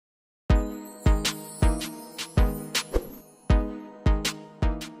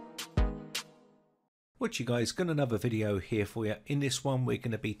What you guys, got another video here for you. In this one we're going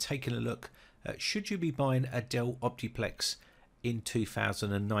to be taking a look at should you be buying a Dell Optiplex in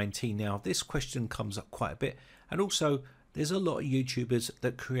 2019. Now this question comes up quite a bit, and also there's a lot of YouTubers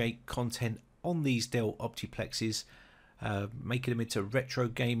that create content on these Dell Optiplexes, making them into retro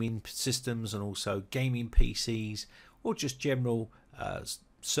gaming systems and also gaming PCs, or just general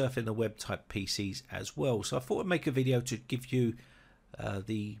surfing the web type PCs as well. So I thought I'd make a video to give you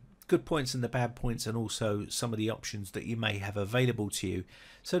the good points and the bad points, and also some of the options that you may have available to you.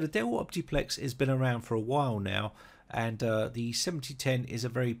 So the Dell Optiplex has been around for a while now, and the 7010 is a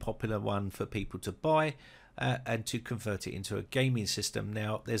very popular one for people to buy and to convert it into a gaming system.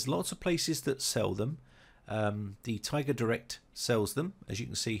 Now there's lots of places that sell them. The Tiger Direct sells them, as you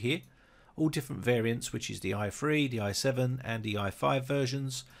can see here, all different variants, which is the i3, the i7 and the i5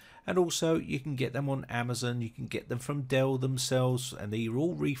 versions. And also you can get them on Amazon, you can get them from Dell themselves, and they're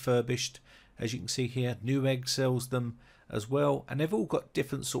all refurbished. As you can see here, Newegg sells them as well, and they've all got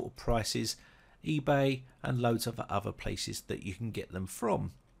different sort of prices, eBay and loads of other places that you can get them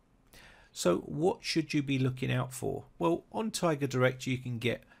from. So what should you be looking out for? Well, on Tiger Direct you can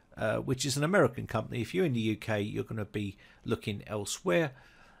get, which is an American company. If you're in the UK you're going to be looking elsewhere,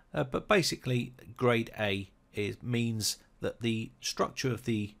 but basically grade A means that the structure of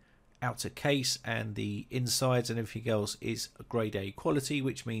the outer case and the insides and everything else is a grade A quality,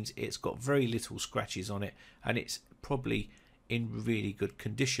 which means it's got very little scratches on it and it's probably in really good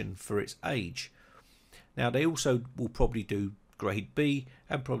condition for its age. Now they also will probably do grade B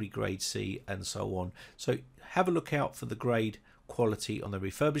and probably grade C and so on, so have a look out for the grade quality on the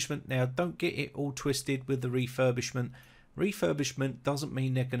refurbishment. Now don't get it all twisted with the refurbishment. Refurbishment doesn't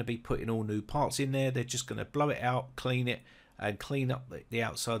mean they're going to be putting all new parts in there. They're just going to blow it out, clean it and clean up the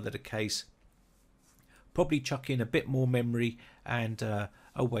outside of the case, probably chuck in a bit more memory, and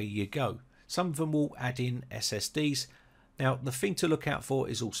away you go. Some of them will add in SSDs. Now the thing to look out for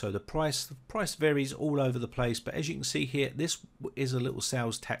is also the price. The price varies all over the place, but as you can see here, this is a little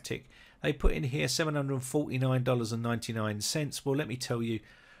sales tactic. They put in here $749.99. Well, let me tell you,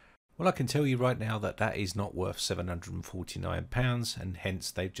 well, I can tell you right now that that is not worth £749, and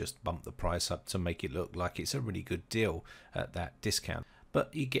hence they've just bumped the price up to make it look like it's a really good deal at that discount.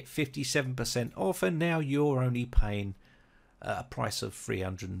 But you get 57% off, and now you're only paying a price of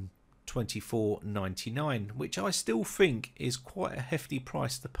 $324.99, which I still think is quite a hefty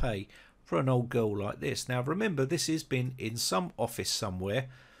price to pay for an old girl like this. Now remember, this has been in some office somewhere,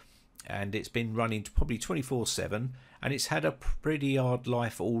 and it's been running probably 24/7, and it's had a pretty hard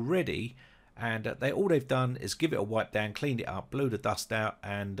life already, and all they've done is give it a wipe down, cleaned it up, blew the dust out,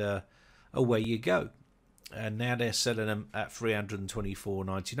 and away you go. And now they're selling them at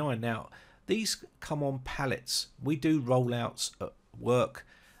 $324.99. Now these come on pallets. We do rollouts at work,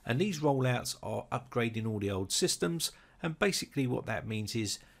 and these rollouts are upgrading all the old systems, and basically what that means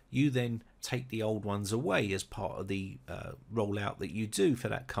is you then take the old ones away as part of the rollout that you do for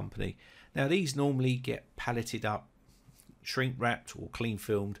that company. Now these normally get palleted up, shrink wrapped or clean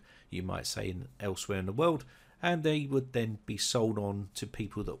filmed, you might say, elsewhere in the world, and they would then be sold on to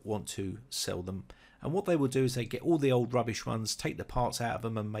people that want to sell them. And what they will do is they get all the old rubbish ones, take the parts out of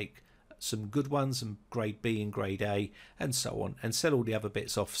them and make some good ones, and grade B and grade A and so on, and sell all the other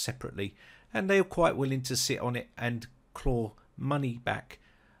bits off separately. And they're quite willing to sit on it and claw money back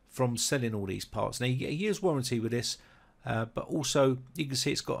from selling all these parts. Now you get a year's warranty with this, but also you can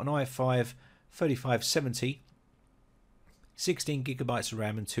see it's got an i5 3570, 16 gigabytes of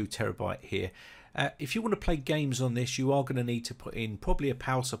RAM and 2 terabyte here. If you want to play games on this, you are going to need to put in probably a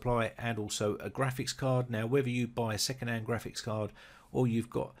power supply and also a graphics card. Now whether you buy a second-hand graphics card or you've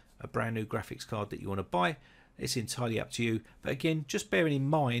got a brand new graphics card that you want to buy, it's entirely up to you. But again, just bearing in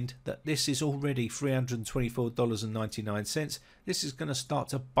mind that this is already $324.99, this is going to start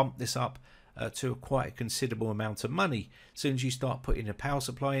to bump this up to quite a considerable amount of money. As soon as you start putting a power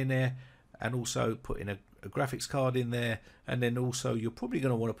supply in there, and also putting a graphics card in there, and then also you're probably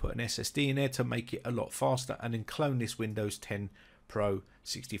going to want to put an SSD in there to make it a lot faster, and then clone this Windows 10 Pro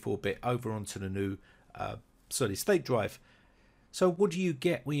 64-bit over onto the new solid state drive. So what do you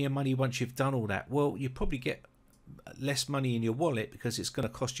get with your money once you've done all that? Well, you probably get less money in your wallet because it's going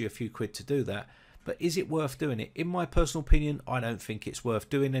to cost you a few quid to do that. But is it worth doing it? In my personal opinion, I don't think it's worth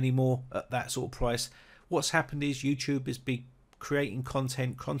doing anymore at that sort of price. What's happened is YouTube has been creating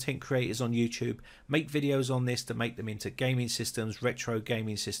content creators on YouTube make videos on this to make them into gaming systems, retro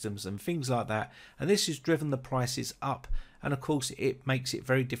gaming systems and things like that, and this has driven the prices up, and of course it makes it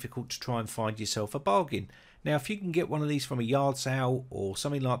very difficult to try and find yourself a bargain. Now if you can get one of these from a yard sale or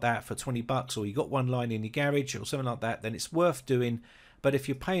something like that for 20 bucks, or you got one lying in your garage or something like that, then it's worth doing. But if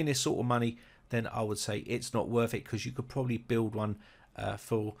you're paying this sort of money, then I would say it's not worth it, because you could probably build one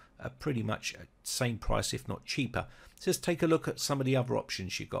for pretty much same price, if not cheaper. So let's take a look at some of the other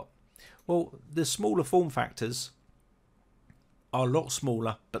options you got. Well, the smaller form factors are a lot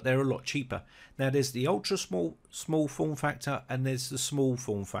smaller, but they're a lot cheaper. Now there's the ultra small form factor, and there's the small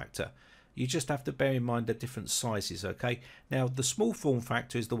form factor. You just have to bear in mind the different sizes. Okay, now the small form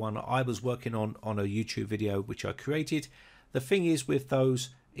factor is the one that I was working on a YouTube video which I created. The thing is with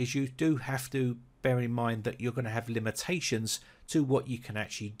those is you do have to bear in mind that you're going to have limitations to what you can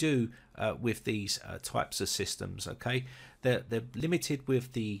actually do with these types of systems. Okay, they're limited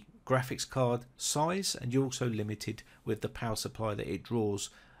with the graphics card size, and you're also limited with the power supply that it draws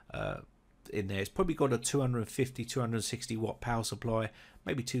in there. It's probably got a 250-260 watt power supply,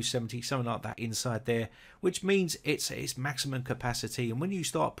 maybe 270, something like that inside there, which means it's maximum capacity. And when you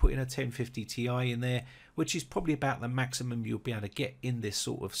start putting a 1050 Ti in there, which is probably about the maximum you'll be able to get in this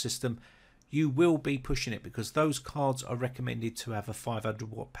sort of system, you will be pushing it, because those cards are recommended to have a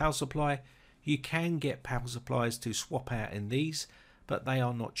 500 watt power supply. You can get power supplies to swap out in these, but they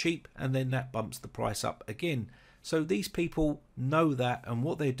are not cheap, and then that bumps the price up again. So these people know that, and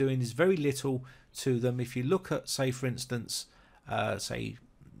what they're doing is very little to them. If you look at, say for instance, say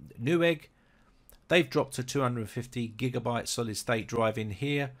Newegg, they've dropped a 250 gigabyte solid state drive in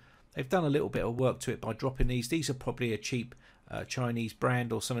here. They've done a little bit of work to it by dropping these. These are probably a cheap Chinese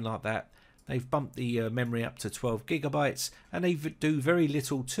brand or something like that. They've bumped the memory up to 12 gigabytes, and they do very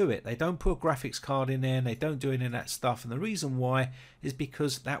little to it. They don't put a graphics card in there, and they don't do any of that stuff. And the reason why is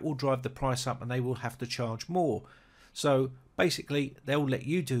because that will drive the price up, and they will have to charge more. So basically, they'll let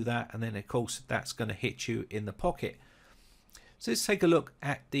you do that, and then of course that's going to hit you in the pocket. So let's take a look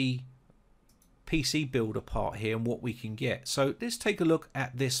at the PC builder part here and what we can get. So let's take a look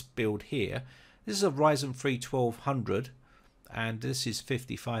at this build here. This is a Ryzen 3 1200. And this is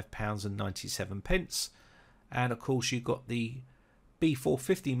 £55.97, and of course you've got the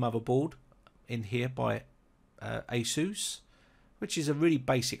B450 motherboard in here by Asus, which is a really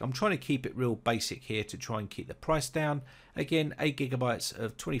basic. I'm trying to keep it real basic here to try and keep the price down. Again, 8 gigabytes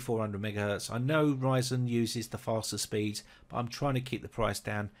of 2400 megahertz. I know Ryzen uses the faster speeds, but I'm trying to keep the price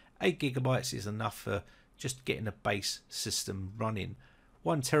down. 8 gigabytes is enough for just getting a base system running.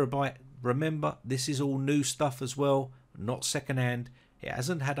 1 terabyte. Remember, this is all new stuff as well, not secondhand. It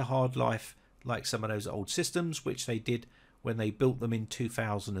hasn't had a hard life like some of those old systems, which they did when they built them in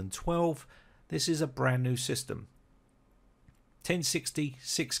 2012. This is a brand new system. 1060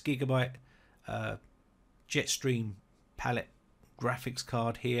 6 gigabyte Jetstream palette graphics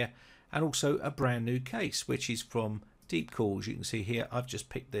card here, and also a brand new case, which is from Deepcool. As you can see here, I've just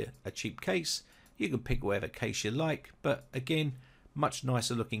picked a cheap case. You can pick whatever case you like, but again, much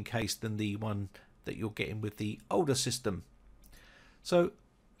nicer looking case than the one that you're getting with the older system. So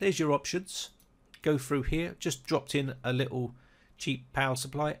there's your options. Go through here, just dropped in a little cheap power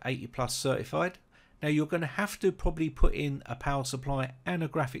supply, 80 plus certified. Now you're going to have to probably put in a power supply and a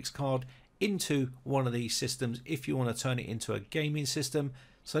graphics card into one of these systems if you want to turn it into a gaming system.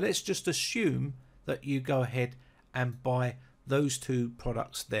 So let's just assume that you go ahead and buy those two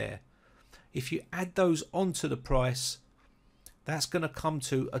products there. If you add those onto the price, that's going to come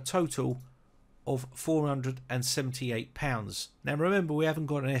to a total of £478. Now remember, we haven't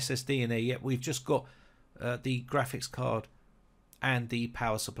got an SSD in there yet. We've just got the graphics card and the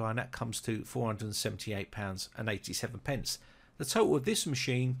power supply, and that comes to £478.87. The total of this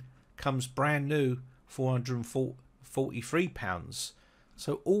machine comes brand new, £443.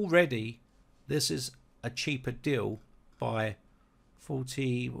 So already this is a cheaper deal by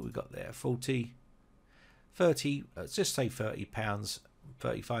 40, what we got there, 40, 30, just say £30,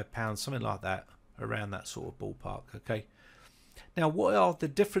 £35, something like that, around that sort of ballpark. Okay, now what are the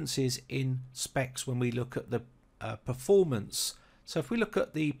differences in specs when we look at the performance? So if we look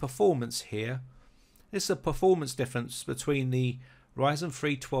at the performance here, this is a performance difference between the Ryzen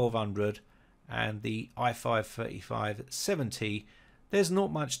 3 1200 and the i5 3570. There's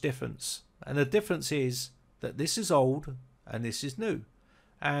not much difference, and the difference is that this is old and this is new,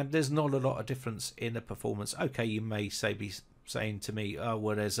 and there's not a lot of difference in the performance. Okay, you may be saying to me, oh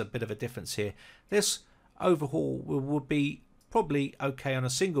well, there's a bit of a difference here. This overhaul would be probably okay on a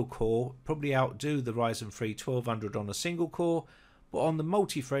single core, probably outdo the Ryzen 3 1200 on a single core, but on the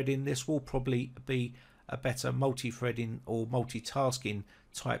multi-threading this will probably be a better multi-threading or multitasking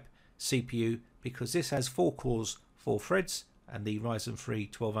type CPU, because this has 4 cores 4 threads, and the Ryzen 3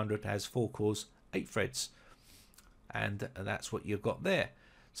 1200 has 4 cores 8 threads, and that's what you've got there.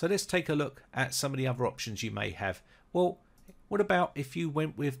 So let's take a look at some of the other options you may have. Well, what about if you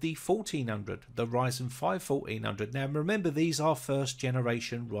went with the 1400, the Ryzen 5 1400? Now remember, these are first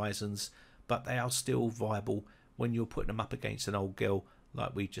generation Ryzens, but they are still viable when you're putting them up against an old girl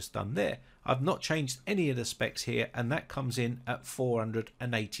like we've just done there. I've not changed any of the specs here, and that comes in at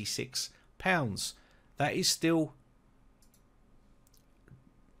 £486. That is still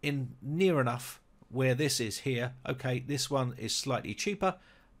in near enough where this is here. Okay, this one is slightly cheaper,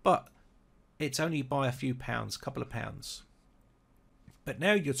 but it's only by a few pounds, couple of pounds. But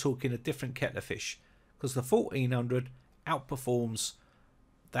now you're talking a different kettle of fish, because the 1400 outperforms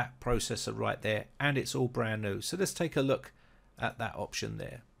that processor right there, and it's all brand new. So let's take a look at that option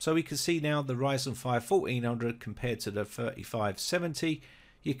there. So we can see now the Ryzen 5 1400 compared to the 3570.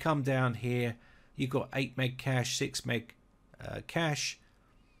 You come down here, you've got 8 meg cache, 6 meg cache,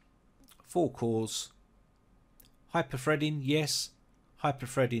 4 cores, hyperthreading, yes,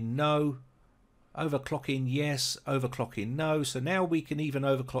 hyperthreading, no, overclocking, yes, overclocking, no. So now we can even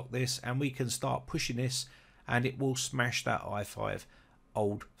overclock this, and we can start pushing this, and it will smash that i5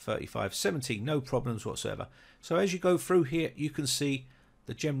 old 3570, no problems whatsoever. So as you go through here, you can see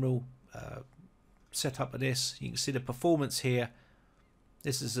the general setup of this. You can see the performance here.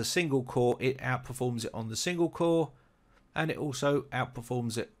 This is a single core. It outperforms it on the single core, and it also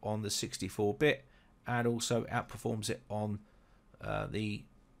outperforms it on the 64-bit, and also outperforms it on the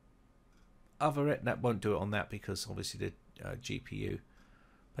other. That won't do it on that because obviously the GPU,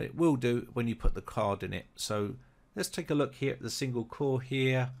 but it will do when you put the card in it. So let's take a look here at the single core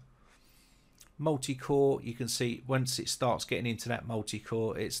here. Multi-core, you can see once it starts getting into that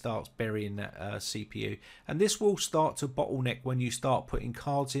multi-core, it starts burying that CPU, and this will start to bottleneck when you start putting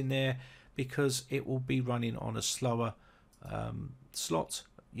cards in there, because it will be running on a slower slot,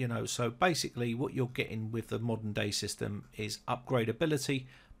 you know. So basically what you're getting with the modern day system is upgradability,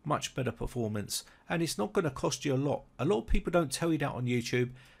 much better performance, and it's not going to cost you a lot. A lot of people don't tell you that on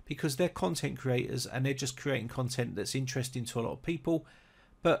YouTube because they're content creators and they're just creating content that's interesting to a lot of people.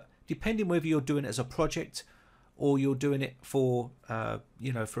 But depending whether you're doing it as a project or you're doing it for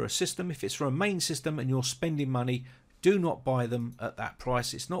you know, for a system, if it's for a main system and you're spending money, do not buy them at that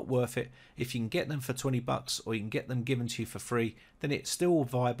price. It's not worth it. If you can get them for 20 bucks or you can get them given to you for free, then it's still a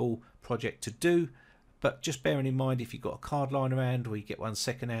viable project to do. But just bearing in mind, if you've got a card lying around or you get one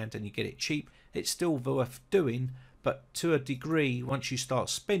second hand and you get it cheap, it's still worth doing. But to a degree, once you start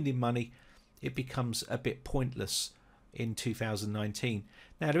spending money, it becomes a bit pointless in 2019.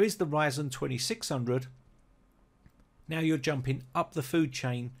 Now there is the Ryzen 2600. Now you're jumping up the food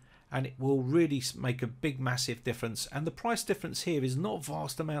chain, and it will really make a big massive difference. And the price difference here is not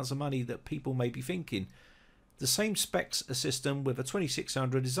vast amounts of money that people may be thinking. The same specs a system with a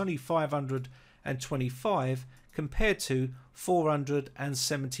 2600 is only 525 compared to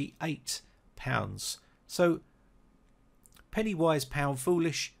 478 pounds. So penny wise, pound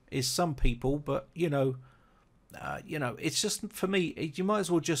foolish is some people, but you know, it's just, for me, you might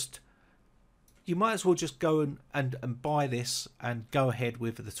as well just go and buy this and go ahead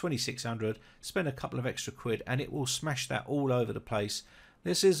with the 2600, spend a couple of extra quid, and it will smash that all over the place.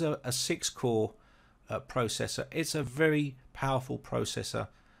 This is a 6-core processor. It's a very powerful processor,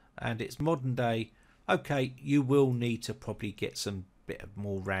 and it's modern day. Okay, you will need to probably get some bit of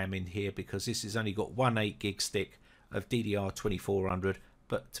more RAM in here, because this has only got one 8GB stick of DDR 2400,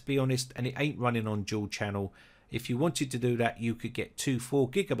 but to be honest, and it ain't running on dual channel. If you wanted to do that, you could get 2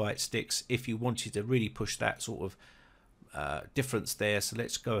 4GB sticks if you wanted to really push that sort of difference there. So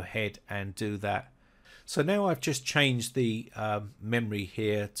let's go ahead and do that. So now I've just changed the memory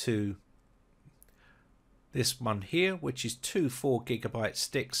here to this one here, which is 2 4GB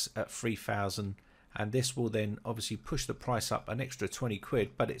sticks at 3000, and this will then obviously push the price up an extra 20 quid,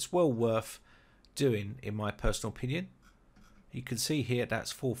 but it's well worth doing in my personal opinion. You can see here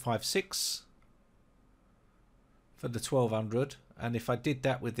that's 456 for the 1200, and if I did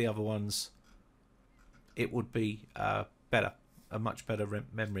that with the other ones, it would be better, a much better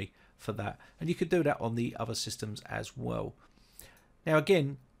memory for that. And you could do that on the other systems as well. Now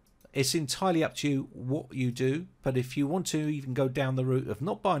again, it's entirely up to you what you do, but if you want to even go down the route of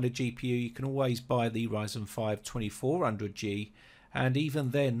not buying a GPU, you can always buy the Ryzen 5 2400G, and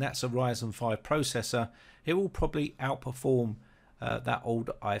even then that's a Ryzen 5 processor. It will probably outperform that old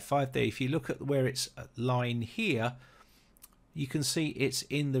i5 there. If you look at where it's lying here, you can see it's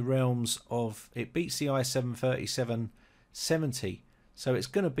in the realms of, it beats the i7 3770, so it's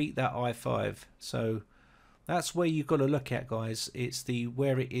going to beat that i5. So that's where you've got to look at, guys. It's the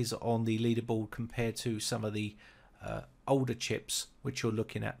where it is on the leaderboard compared to some of the older chips which you're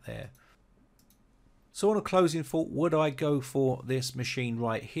looking at there. So on a closing thought, would I go for this machine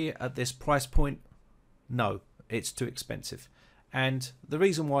right here at this price point? No, it's too expensive. And the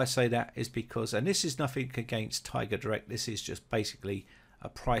reason why I say that is because, and this is nothing against Tiger Direct, this is just basically a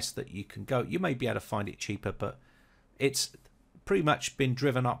price that you can go. You may be able to find it cheaper, but it's pretty much been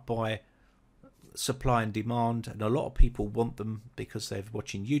driven up by supply and demand, and a lot of people want them because they're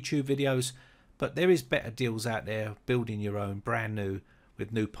watching YouTube videos. But there is better deals out there, building your own brand new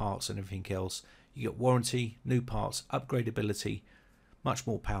with new parts and everything else. You get warranty, new parts, upgradability, much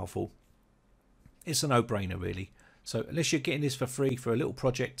more powerful. It's a no-brainer really. So unless you're getting this for free for a little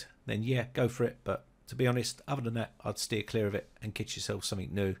project, then yeah, go for it. But to be honest, other than that, I'd steer clear of it and get yourself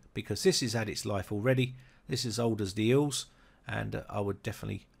something new, because this has had its life already. This is old as the hills, and I would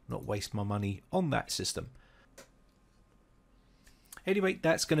definitely not waste my money on that system. Anyway,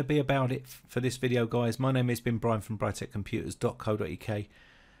 that's going to be about it for this video, guys. My name has been Brian from briteccomputers.co.uk.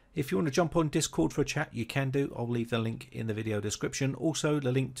 If you want to jump on Discord for a chat, you can do. I'll leave the link in the video description. Also,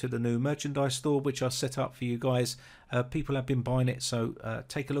 the link to the new merchandise store, which I set up for you guys. People have been buying it, so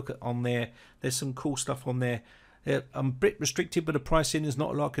take a look at on there. There's some cool stuff on there. I'm a bit restricted, but the pricing is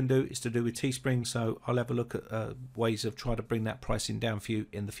not a lot I can do. It's to do with Teespring, so I'll have a look at ways of trying to bring that pricing down for you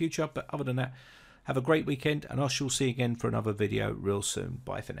in the future. But other than that, have a great weekend, and I shall see you again for another video real soon.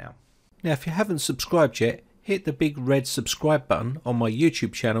 Bye for now. Now, if you haven't subscribed yet, hit the big red subscribe button on my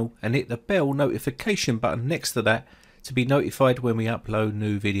YouTube channel and hit the bell notification button next to that to be notified when we upload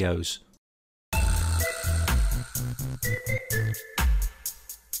new videos.